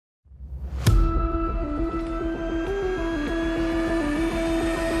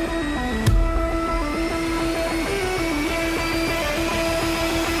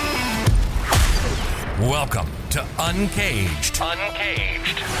Uncaged.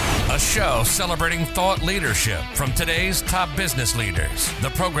 A show celebrating thought leadership from today's top business leaders. The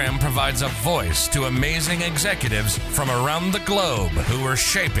program provides a voice to amazing executives from around the globe who are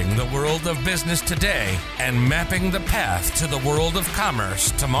shaping the world of business today and mapping the path to the world of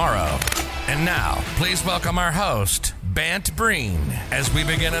commerce tomorrow. And now, please welcome our host, Bant Breen, as we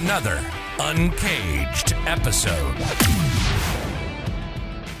begin another Uncaged episode.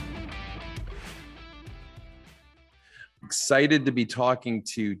 Excited to be talking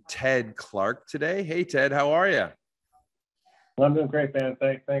to Ted Clark today. Hey, Ted, how are you? Well, I'm doing great, man.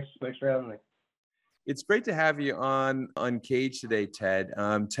 Thanks for having me. It's great to have you on Uncaged today, Ted.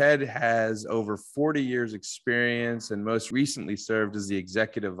 Ted has over 40 years experience and most recently served as the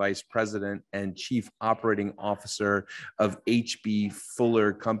Executive Vice President and Chief Operating Officer of H.B.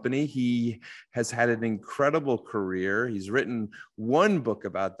 Fuller Company. He has had an incredible career. He's written one book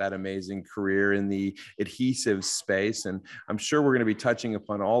about that amazing career in the adhesive space, and I'm sure we're going to be touching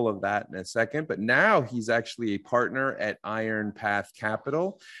upon all of that in a second. But now he's actually a partner at Iron Path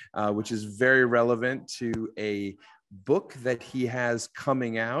Capital, which is very relevant to a book that he has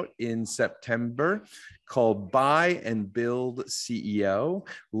coming out in September called Buy and Build CEO,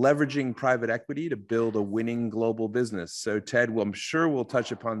 Leveraging Private Equity to Build a Winning Global Business. So Ted, well, I'm sure we'll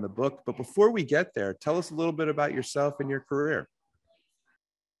touch upon the book, but before we get there, tell us a little bit about yourself and your career.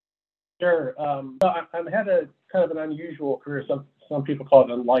 Sure. I've had a kind of an unusual career. Some people call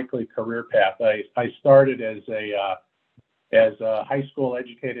it an unlikely career path. I started as a high school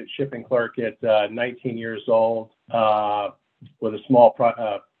educated shipping clerk at 19 years old with a small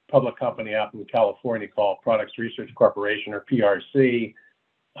public company out in California called Products Research Corporation, or PRC,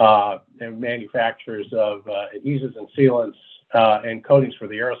 and manufacturers of adhesives and sealants and coatings for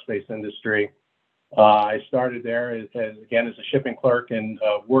the aerospace industry. I started there as a shipping clerk and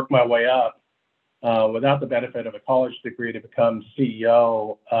worked my way up without the benefit of a college degree to become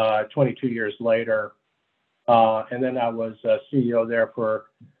CEO 22 years later. And then I was CEO there for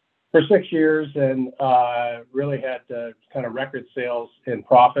 6 years and really had kind of record sales and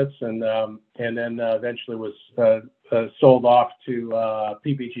profits, and then eventually was sold off to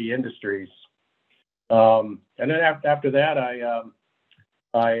PPG Industries. And then after that,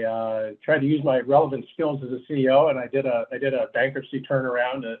 I tried to use my relevant skills as a CEO, and I did a bankruptcy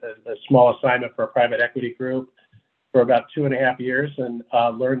turnaround, a small assignment for a private equity group for about 2.5 years, and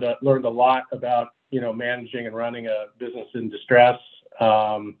learned a lot about managing and running a business in distress.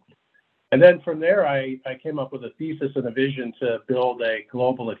 And then from there, I came up with a thesis and a vision to build a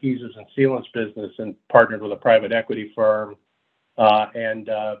global adhesives and sealants business, and partnered with a private equity firm and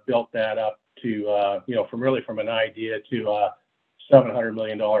built that up to, from an idea to a $700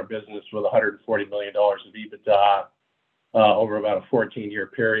 million business with $140 million of EBITDA over about a 14-year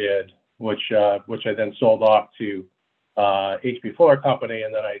period, which I then sold off to H.B. Fuller Company,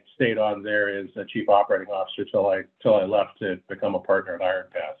 and then I stayed on there as a chief operating officer till I left to become a partner at Iron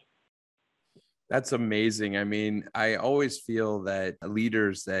Path. That's amazing. I mean, I always feel that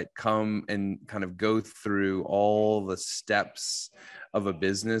leaders that come and kind of go through all the steps of a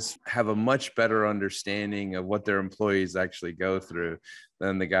business have a much better understanding of what their employees actually go through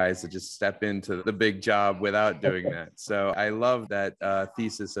than the guys that just step into the big job without doing that. So I love that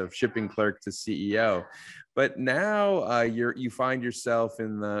thesis of shipping clerk to CEO. But now you find yourself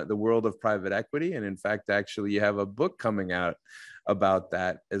in the world of private equity. And in fact, actually, you have a book coming out about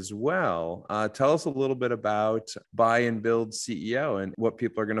that as well. Tell us a little bit about Buy and Build CEO and what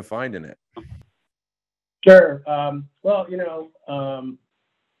people are going to find in it. Sure.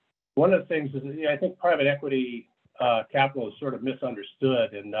 One of the things is, I think private equity capital is sort of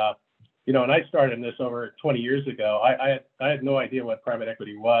misunderstood. And, and I started in this over 20 years ago. I had no idea what private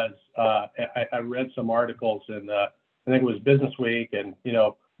equity was. I read some articles in, I think it was Business Week, and,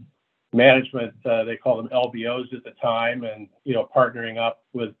 management, they called them LBOs at the time, and, partnering up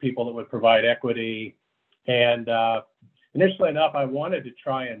with people that would provide equity. And initially enough, I wanted to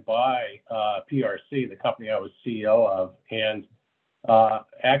try and buy PRC, the company I was CEO of, and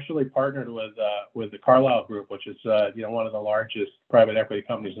actually partnered with the Carlyle Group, which is one of the largest private equity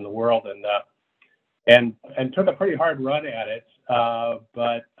companies in the world, and took a pretty hard run at it,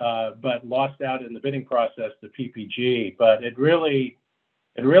 but lost out in the bidding process to PPG. But it really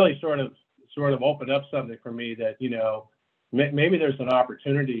sort of opened up something for me that maybe there's an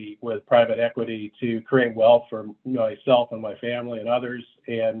opportunity with private equity to create wealth for myself and my family and others,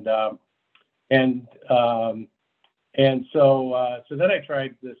 and so then I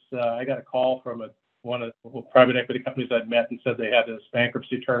tried this. I got a call from one of the private equity companies I'd met, and said they had this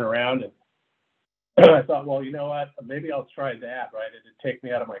bankruptcy turnaround, and I thought, well, you know what? Maybe I'll try that. Right? It'd take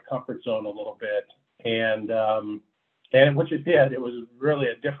me out of my comfort zone a little bit, and And which it did. It was really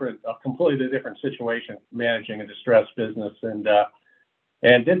a completely different situation managing a distressed business, and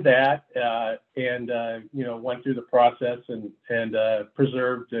did that, went through the process and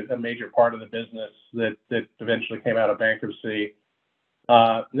preserved a major part of the business that eventually came out of bankruptcy.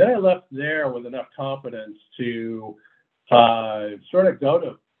 Then I left there with enough confidence to sort of go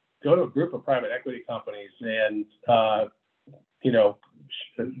to a group of private equity companies and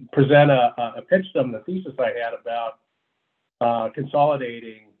present pitch them the thesis I had about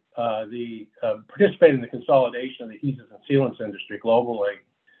participating in the consolidation of the adhesives and sealants industry globally.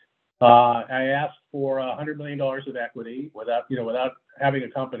 I asked for $100 million of equity without having a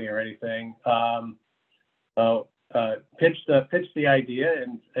company or anything. Pitched the idea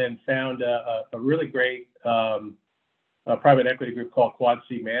and found a really great private equity group called Quad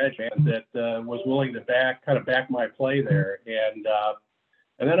C Management that was willing to back my play there.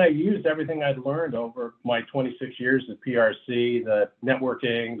 And then I used everything I'd learned over my 26 years at PRC, the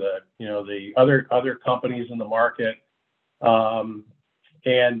networking, the other companies in the market,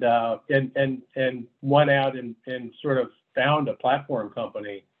 and went out and sort of found a platform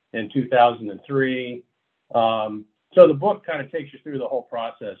company in 2003. So the book kind of takes you through the whole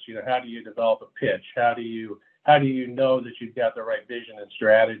process. How do you develop a pitch? How do you know that you've got the right vision and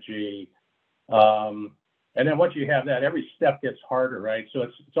strategy? And then once you have that, every step gets harder, right? So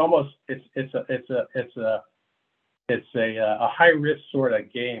it's a high risk sort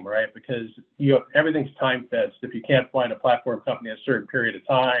of game, right? Because everything's time fenced. If you can't find a platform company in a certain period of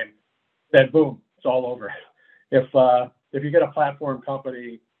time, then boom, it's all over. If you get a platform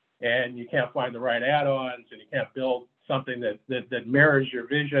company and you can't find the right add-ons and you can't build something that mirrors your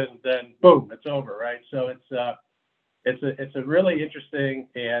vision, then boom, it's over, right? So it's a really interesting,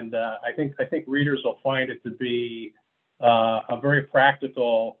 and I think readers will find it to be a very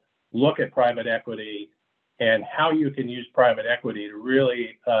practical look at private equity and how you can use private equity to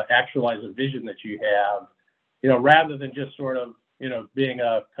really actualize a vision that you have, rather than just sort of being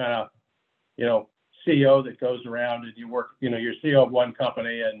a kind of CEO that goes around and you work, you're CEO of one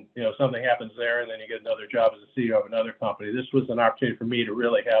company and something happens there and then you get another job as a CEO of another company. This was an opportunity for me to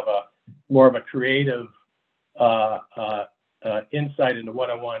really have more of a creative insight into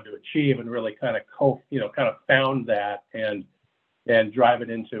what I wanted to achieve and really kind of found that and drive it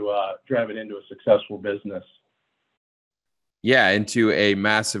into a successful business. Yeah, into a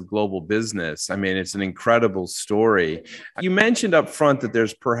massive global business. I mean, it's an incredible story. You mentioned up front that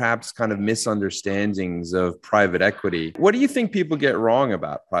there's perhaps kind of misunderstandings of private equity. What do you think people get wrong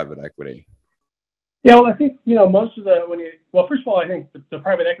about private equity? Yeah, well, I think, most of first of all, I think the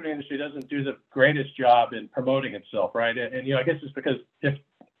private equity industry doesn't do the greatest job in promoting itself, right? And I guess it's because if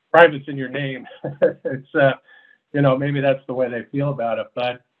private's in your name, it's, maybe that's the way they feel about it.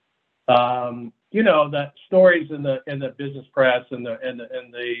 But, the stories in the business press and the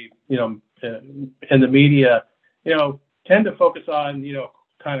media, tend to focus on,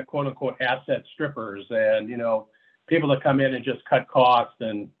 kind of quote unquote asset strippers and, people that come in and just cut costs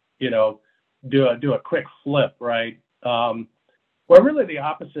and, do a quick flip, right? Well, really the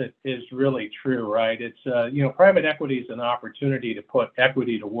opposite is really true, right? It's, private equity is an opportunity to put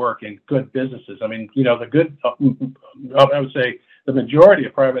equity to work in good businesses. I mean, I would say the majority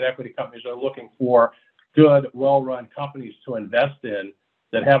of private equity companies are looking for good, well-run companies to invest in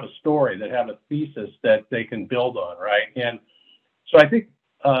that have a story, that have a thesis that they can build on, right? And so I think,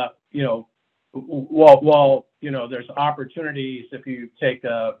 while there's opportunities if you take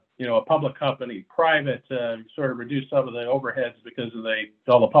a public company private to sort of reduce some of the overheads because of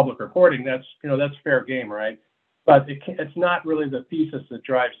all the public reporting, that's fair game, right? But it's not really the thesis that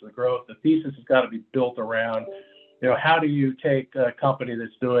drives the growth. The thesis has got to be built around, how do you take a company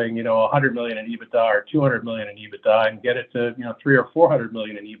that's doing, $100 million in EBITDA or $200 million in EBITDA and get it to, $300 or $400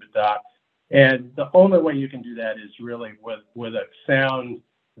 million in EBITDA. And the only way you can do that is really with a sound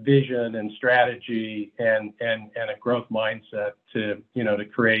vision and strategy and a growth mindset to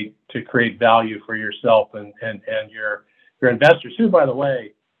create value for yourself and your investors, who, by the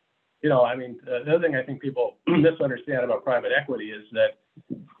way, the other thing I think people misunderstand about private equity is that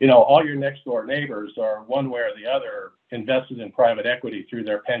all your next door neighbors are one way or the other invested in private equity through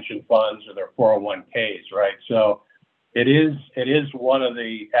their pension funds or their 401ks, right? So it is one of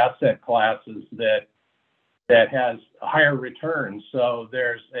the asset classes that has higher returns. So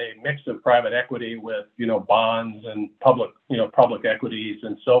there's a mix of private equity with, bonds and public equities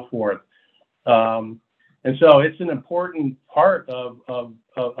and so forth. And so it's an important part of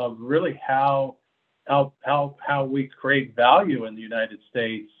really how we create value in the United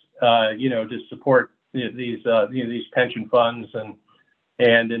States, to support these pension funds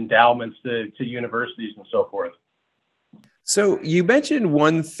and endowments to universities and so forth. So you mentioned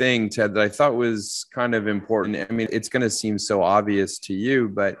one thing, Ted, that I thought was kind of important. I mean, it's going to seem so obvious to you,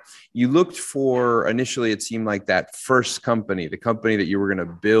 but you looked for initially, it seemed like that first company, the company that you were going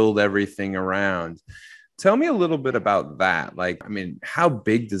to build everything around. Tell me a little bit about that. Like, I mean, how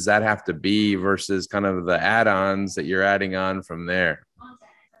big does that have to be versus kind of the add-ons that you're adding on from there?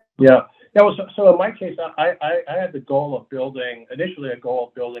 Yeah. Yeah. Well, so in my case, I had the goal of building initially a goal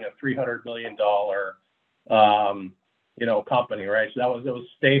of building a $300 million, company, right? So it was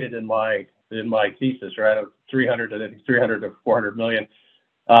stated in my thesis, right? Of 300 to 400 million.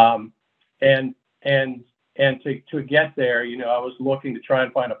 And to get there, I was looking to try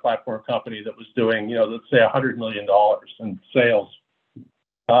and find a platform company that was doing, let's say $100 million in sales.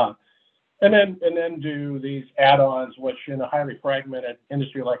 And then do these add-ons, which in a highly fragmented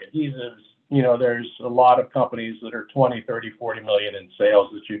industry like adhesives, there's a lot of companies that are 20, 30, 40 million in sales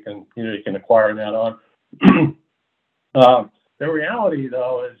that you can acquire an add-on. The reality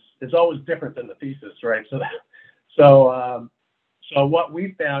though is always different than the thesis, right? So what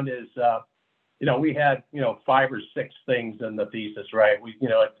we found is, we had, 5 or 6 things in the thesis, right?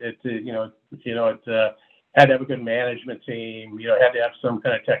 It had to have a good management team, had to have some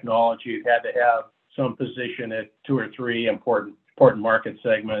kind of technology, it had to have some position at 2 or 3 important market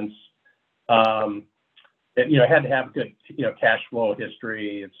segments. It had to have good, cash flow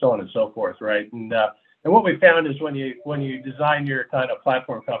history and so on and so forth, right? And what we found is when you design your kind of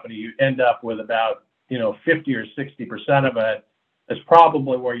platform company, you end up with about 50 or 60% of it is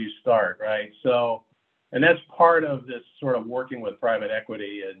probably where you start, right? So, and that's part of this sort of working with private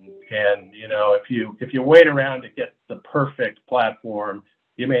equity, and if you wait around to get the perfect platform,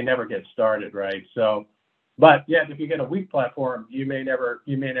 you may never get started, right? So, but yet if you get a weak platform, you may never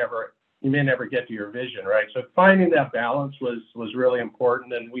get to your vision, right? So finding that balance was really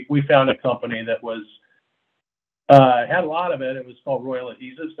important, and we found a company that was had a lot of it. It was called Royal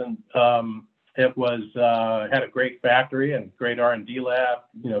Adhesives, and it was had a great factory and great R&D lab.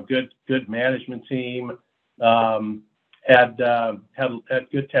 Good management team. Had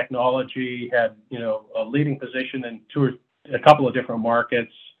good technology. Had a leading position in a couple of different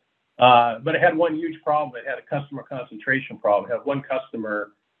markets. But it had one huge problem. It had a customer concentration problem. It had one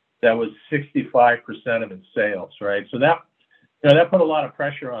customer that was 65% of its sales, right? So that put a lot of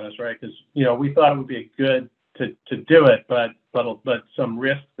pressure on us, right? Because we thought it would be good to do it, but some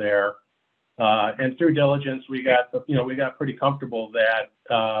risk there. And through diligence, we got pretty comfortable that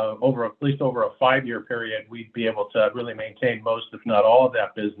at least over a 5-year period, we'd be able to really maintain most, if not all, of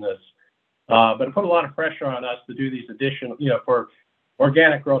that business. But it put a lot of pressure on us to do these additional, for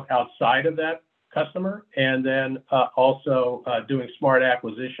organic growth outside of that customer, and then also doing smart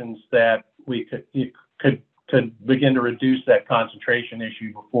acquisitions that we could begin to reduce that concentration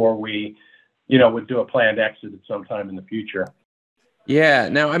issue before we would do a planned exit at some time in the future. Yeah.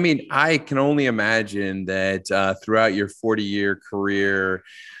 Now, I mean, I can only imagine that throughout your 40-year career,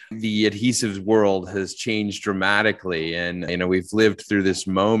 the adhesives world has changed dramatically. And, we've lived through this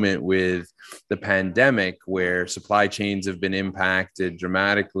moment with the pandemic where supply chains have been impacted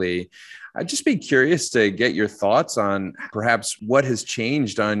dramatically. I'd just be curious to get your thoughts on perhaps what has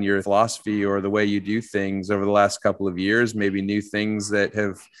changed on your philosophy or the way you do things over the last couple of years, maybe new things that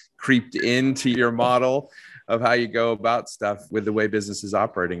have creeped into your model of how you go about stuff with the way business is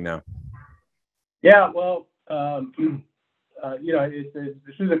operating now. Yeah, well, through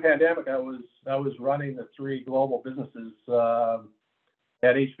the pandemic, I was running the 3 global businesses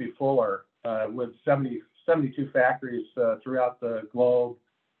at H.B. Fuller with 72 factories throughout the globe,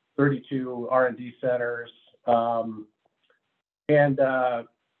 32 R&D centers, and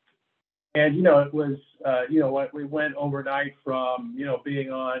it was we went overnight from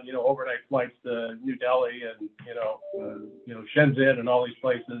being on overnight flights to New Delhi and Shenzhen and all these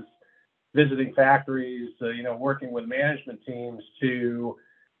places, visiting factories, working with management teams, to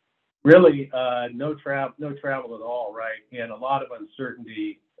really no travel at all, right? And a lot of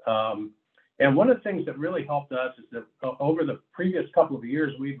uncertainty. And one of the things that really helped us is that over the previous couple of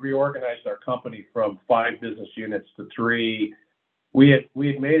years, we've reorganized our company from 5 business units to 3. We had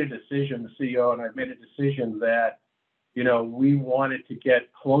made a decision, the CEO and I made a decision that, we wanted to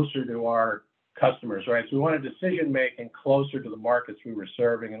get closer to our customers, right? So we wanted decision making closer to the markets we were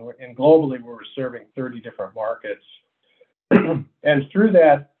serving, and globally we were serving 30 different markets. And through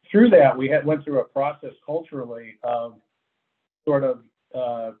that we went through a process culturally of sort of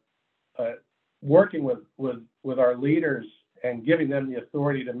working with our leaders and giving them the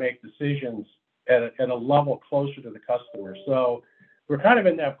authority to make decisions at a level closer to the customer. So we're kind of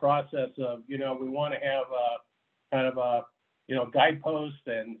in that process of, we want to have a kind of guideposts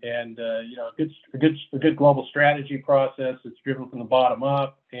and a good global strategy process that's driven from the bottom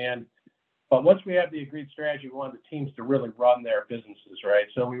up. But once we have the agreed strategy, we want the teams to really run their businesses, right?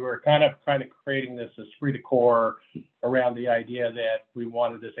 So we were kind of creating this esprit de corps around the idea that we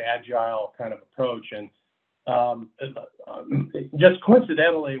wanted this agile kind of approach. And just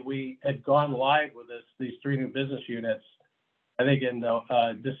coincidentally, we had gone live with these 3 new business units, I think in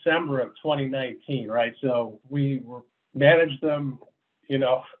December of 2019, right? So we managed them,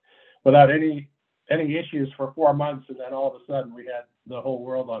 without any issues for 4 months, and then all of a sudden we had the whole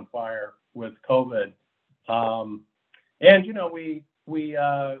world on fire with COVID.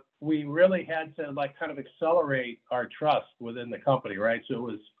 We really had to kind of accelerate our trust within the company, right? So it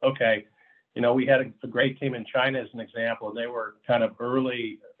was okay. We had a great team in China as an example, and they were kind of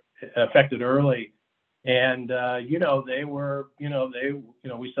affected early. And, they were,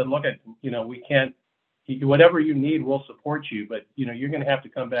 we said, look, we can't, whatever you need, we'll support you, but, you're going to have to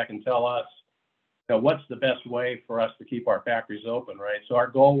come back and tell us, what's the best way for us to keep our factories open, right? So our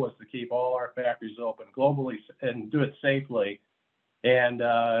goal was to keep all our factories open globally and do it safely. And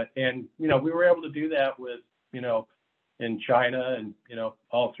we were able to do that with, in China and,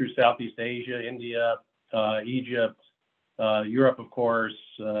 all through Southeast Asia, India, Egypt, Europe, of course,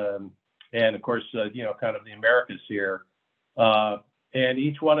 and of course, kind of the Americas here. And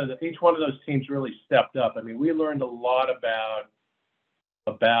each one of those teams really stepped up. I mean, we learned a lot about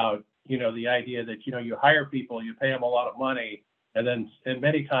the idea that you hire people, you pay them a lot of money, and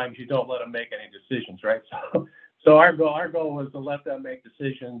many times you don't let them make any decisions, right? So our goal was to let them make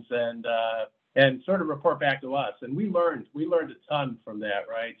decisions and sort of report back to us. And we learned a ton from that,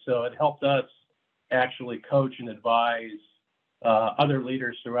 right? So it helped us actually coach and advise other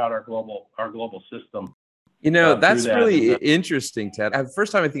leaders throughout our global system. That's really interesting, Ted.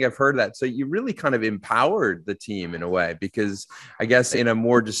 First time I think I've heard that. So you really kind of empowered the team in a way, because I guess in a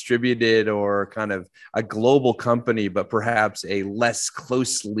more distributed or kind of a global company, but perhaps a less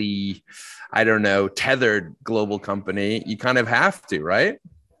closely, tethered global company, you kind of have to, right?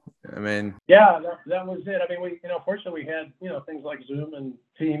 I mean, yeah, that was it. I mean, we, fortunately we had, things like Zoom and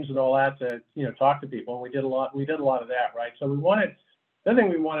Teams and all that to, talk to people. And we did a lot of that, right? So the other thing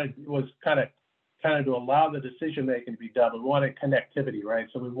we wanted was kind of to allow the decision making to be done. We wanted connectivity, right?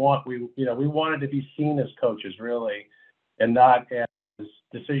 So we wanted to be seen as coaches really, and not as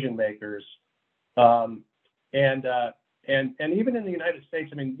decision makers. And even in the United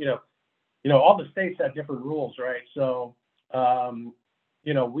States, I mean, all the states have different rules, right? So,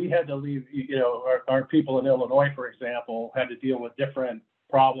 we had to leave, our people in Illinois, for example, had to deal with different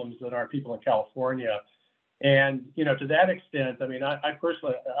problems than our people in California. And, to that extent, I mean, I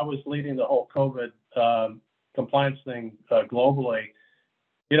personally, I was leading the whole COVID compliance thing globally.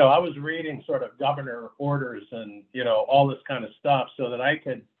 I was reading sort of governor orders and, all this kind of stuff so that I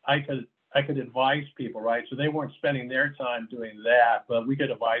could advise people, right? So they weren't spending their time doing that, but we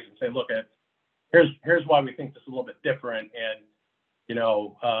could advise and say, look, here's why we think this is a little bit different, and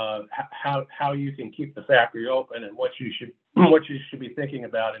how you can keep the factory open and what you should be thinking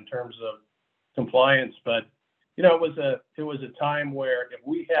about in terms of compliance. But it was a time where if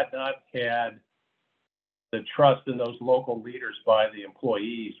we had not had the trust in those local leaders by the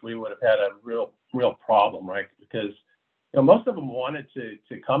employees, we would have had a real problem, right? Because most of them wanted to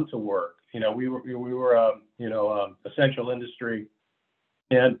come to work. We were essential industry,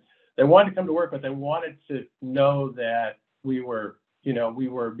 and they wanted to come to work, but they wanted to know that we were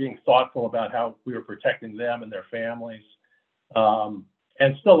being thoughtful about how we were protecting them and their families,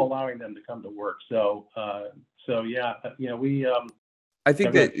 and still allowing them to come to work. So yeah, we. I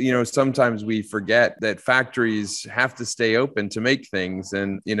think that, sometimes we forget that factories have to stay open to make things.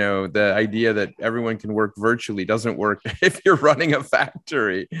 And, the idea that everyone can work virtually doesn't work if you're running a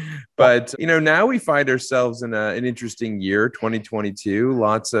factory. But, now we find ourselves in an interesting year, 2022,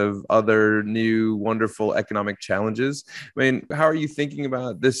 lots of other new, wonderful economic challenges. I mean, how are you thinking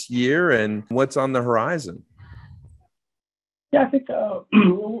about this year and what's on the horizon? Yeah, I think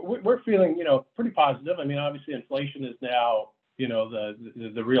we're feeling, pretty positive. I mean, obviously inflation is now,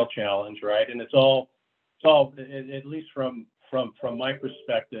 the real challenge, right? And it's all at least from my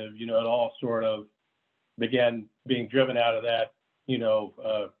perspective, it all sort of began being driven out of that,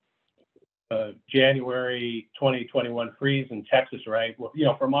 January 2021 freeze in Texas, right? Well,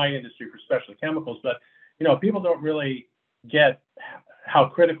 for my industry, for specialty chemicals, but people don't really get how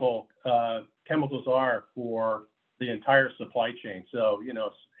critical chemicals are for the entire supply chain. So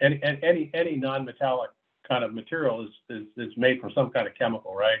any non-metallic kind of material is made from some kind of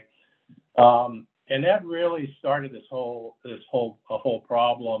chemical, right? And that really started this whole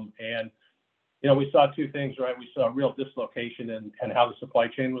problem. And we saw two things, right? We saw a real dislocation in how the supply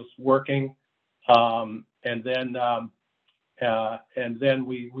chain was working, and then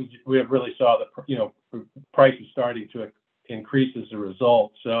we really saw the prices starting to increase as a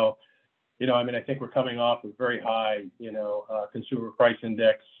result. So, I think we're coming off a very high, consumer price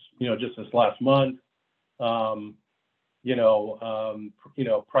index, just this last month.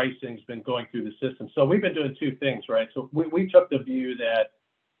 Pricing's been going through the system. So we've been doing two things, right? So we took the view that,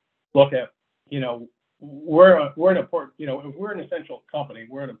 look at, we're an important, if we're an essential company,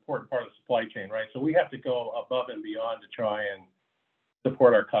 we're an important part of the supply chain, right? So we have to go above and beyond to try and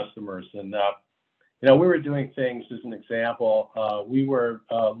support our customers. And, we were doing things, as an example, we were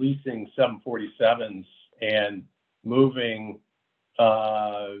leasing 747s and moving,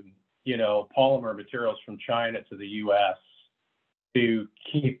 polymer materials from China to the U.S. to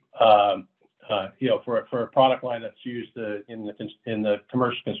keep, for a product line that's used in the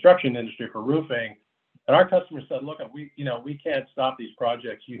commercial construction industry for roofing. And our customers said, look, we can't stop these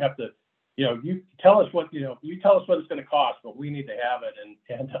projects. You have to, you tell us what it's going to cost, but we need to have it.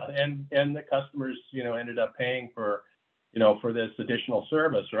 And the customers, ended up paying for this additional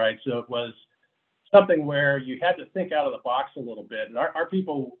service, right? So it was something where you had to think out of the box a little bit. And our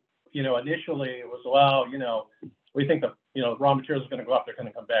people, initially it was, well, we think the raw materials are going to go up, they're going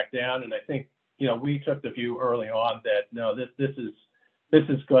to come back down. And I think, we took the view early on that, no, this is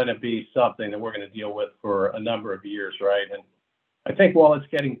going to be something that we're going to deal with for a number of years, right? And I think while it's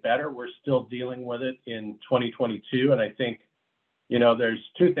getting better, we're still dealing with it in 2022. And I think, there's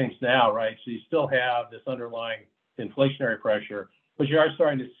two things now, right? So you still have this underlying inflationary pressure, but you are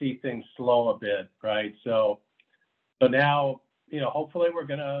starting to see things slow a bit, right? So now, hopefully we're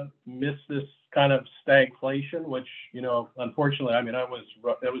going to miss this kind of stagflation, which, unfortunately, I was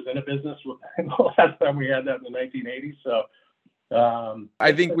in a business the last time we had that in the 1980s. So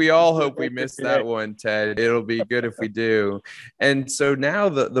I think we all hope we miss that one, Ted. It'll be good if we do. And so now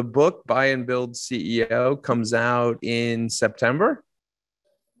the book Buy and Build CEO comes out in September.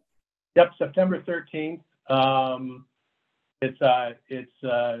 Yep, September 13th.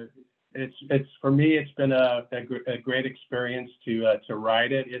 It's for me, it's been a great experience to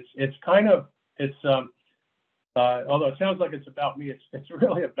write it. Although it sounds like it's about me, it's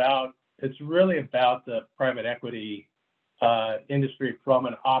really about the private equity industry from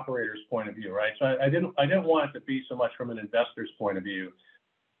an operator's point of view, right? So I didn't want it to be so much from an investor's point of view.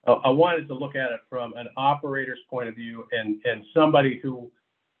 I wanted to look at it from an operator's point of view and somebody who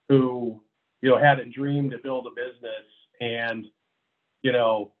had a dream to build a business and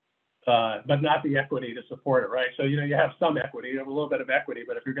but not the equity to support it, right? So you have some equity, you have a little bit of equity,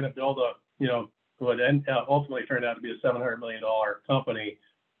 but if you're going to build what ultimately turned out to be a $700 million company,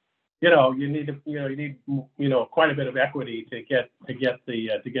 you need quite a bit of equity to get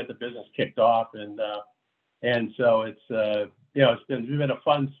the business kicked off, and so it's been a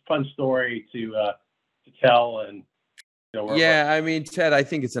fun story to tell. And Ted, I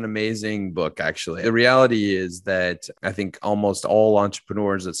think it's an amazing book, actually. The reality is that I think almost all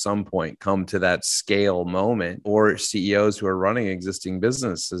entrepreneurs at some point come to that scale moment, or CEOs who are running existing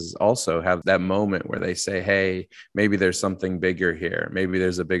businesses also have that moment where they say, hey, maybe there's something bigger here. Maybe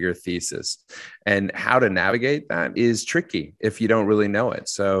there's a bigger thesis. And how to navigate that is tricky if you don't really know it.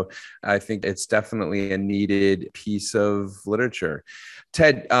 So I think it's definitely a needed piece of literature.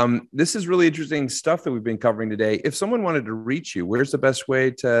 Ted, this is really interesting stuff that we've been covering today. If someone wanted to reach you, where's the best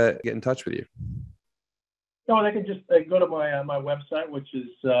way to get in touch with you? They can just go to my website, which is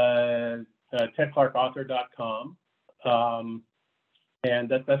tedclarkauthor.com. And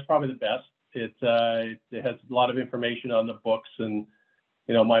that's probably the best. It has a lot of information on the books and,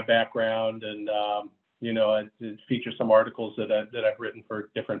 my background, and, it features some articles that I've written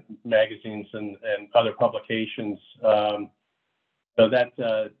for different magazines and other publications. So that's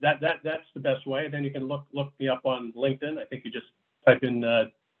the best way. Then you can look me up on LinkedIn. I think you just type in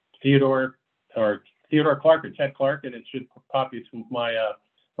Theodore Clark or Ted Clark, and it should pop you to my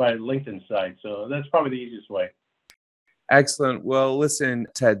LinkedIn site. So that's probably the easiest way. Excellent. Well, listen,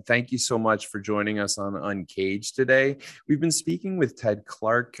 Ted, thank you so much for joining us on Uncaged today. We've been speaking with Ted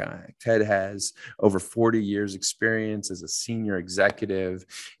Clark. Ted has over 40 years experience as a senior executive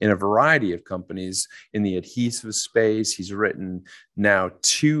in a variety of companies in the adhesive space. He's written now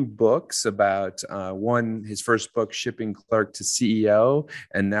 2 books about his first book, Shipping Clerk to CEO,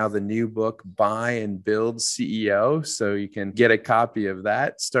 and now the new book, Buy and Build CEO. So you can get a copy of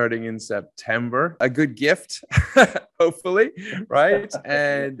that starting in September. A good gift, hopefully, right?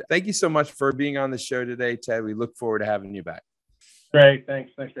 And thank you so much for being on the show today, Ted. We look forward to having you back. Great.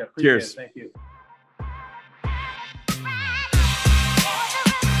 Thanks. I appreciate Cheers. it. Thank you.